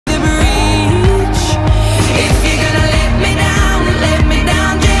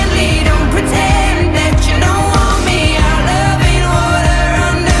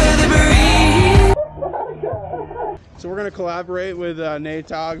to collaborate with Nate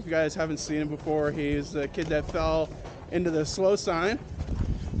Dogg. If you guys haven't seen him before, he's the kid that fell into the slow sign,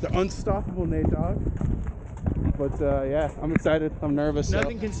 the unstoppable Nate Dogg. But yeah, I'm excited. I'm nervous.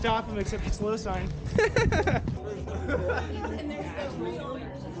 Nothing can stop him except the slow sign.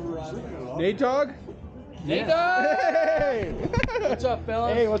 Nate Dogg? Nate Dogg! Hey! What's up,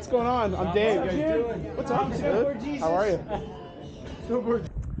 fellas? Hey, what's going on? I'm Dave. How you doing? What's up, dude? How are you?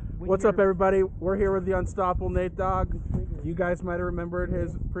 What's up, everybody? We're here with the unstoppable Nate Dogg. You guys might have remembered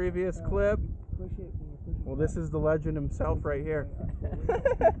his previous clip. Well, this is the legend himself right here.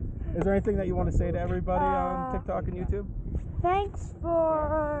 Is there anything that you want to say to everybody on TikTok and YouTube? Thanks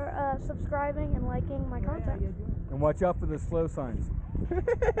for subscribing and liking my content. And watch out for the slow signs.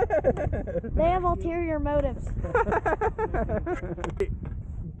 They have ulterior motives.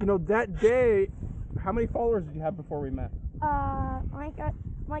 You know, that day, how many followers did you have before we met?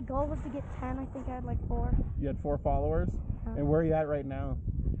 My goal was to get 10. I think I had like 4. You had 4 followers? And where are you at right now?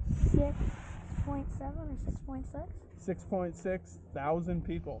 6.7 or 6.6. 6.6 thousand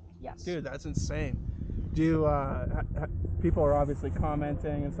people. Yes. Dude, that's insane. Do people are obviously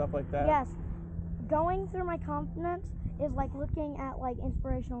commenting and stuff like that? Yes. Going through my comments is like looking at like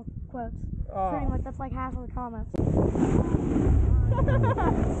inspirational quotes. Pretty much, that's like half of the comments.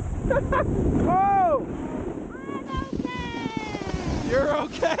 Oh! I'm okay. You're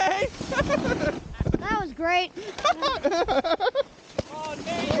okay? That was great. Oh,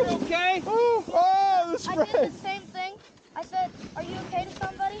 Nate, you're okay? Oh, the spray. I did the same thing. I said, "Are you okay?" to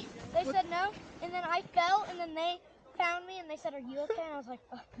somebody. They said no, and then I fell, and then they found me, and they said, "Are you okay?" And I was like,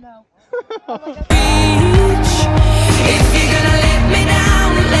 "No." I'm like, If you're gonna let me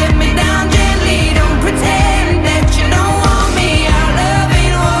down gently. Don't pretend that you don't want me. Our love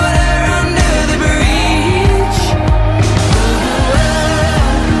ain't water under the bridge.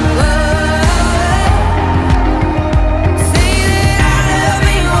 Say that our love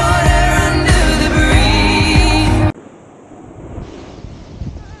ain't water under the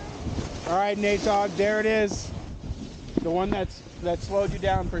bridge. All right, Nate Dogg, there it is. The one that slowed you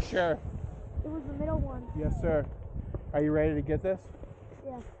down for sure. it was the middle one. Yes, sir. Are you ready to get this?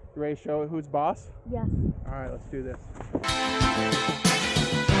 Yeah. You ready to show who's boss? Yes. All right, let's do this.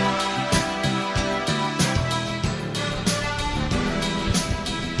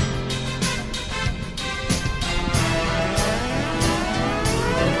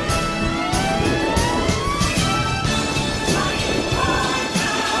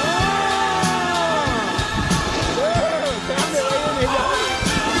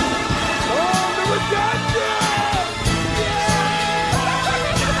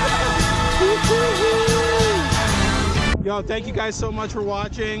 Yo, thank you guys so much for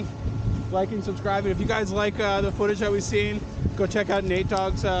watching, liking, subscribing. If you guys like the footage that we've seen, go check out Nate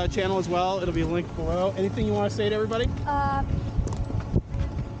Dogg's channel as well. It'll be linked below. Anything you want to say to everybody? I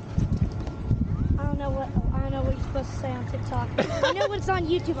don't know what you're supposed to say on TikTok. I know what's on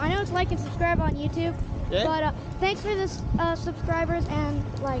YouTube. I know it's like and subscribe on YouTube. Yeah? But thanks for the subscribers and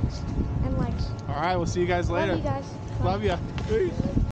likes. All right, we'll see you guys later. Love you guys. Love ya. Peace.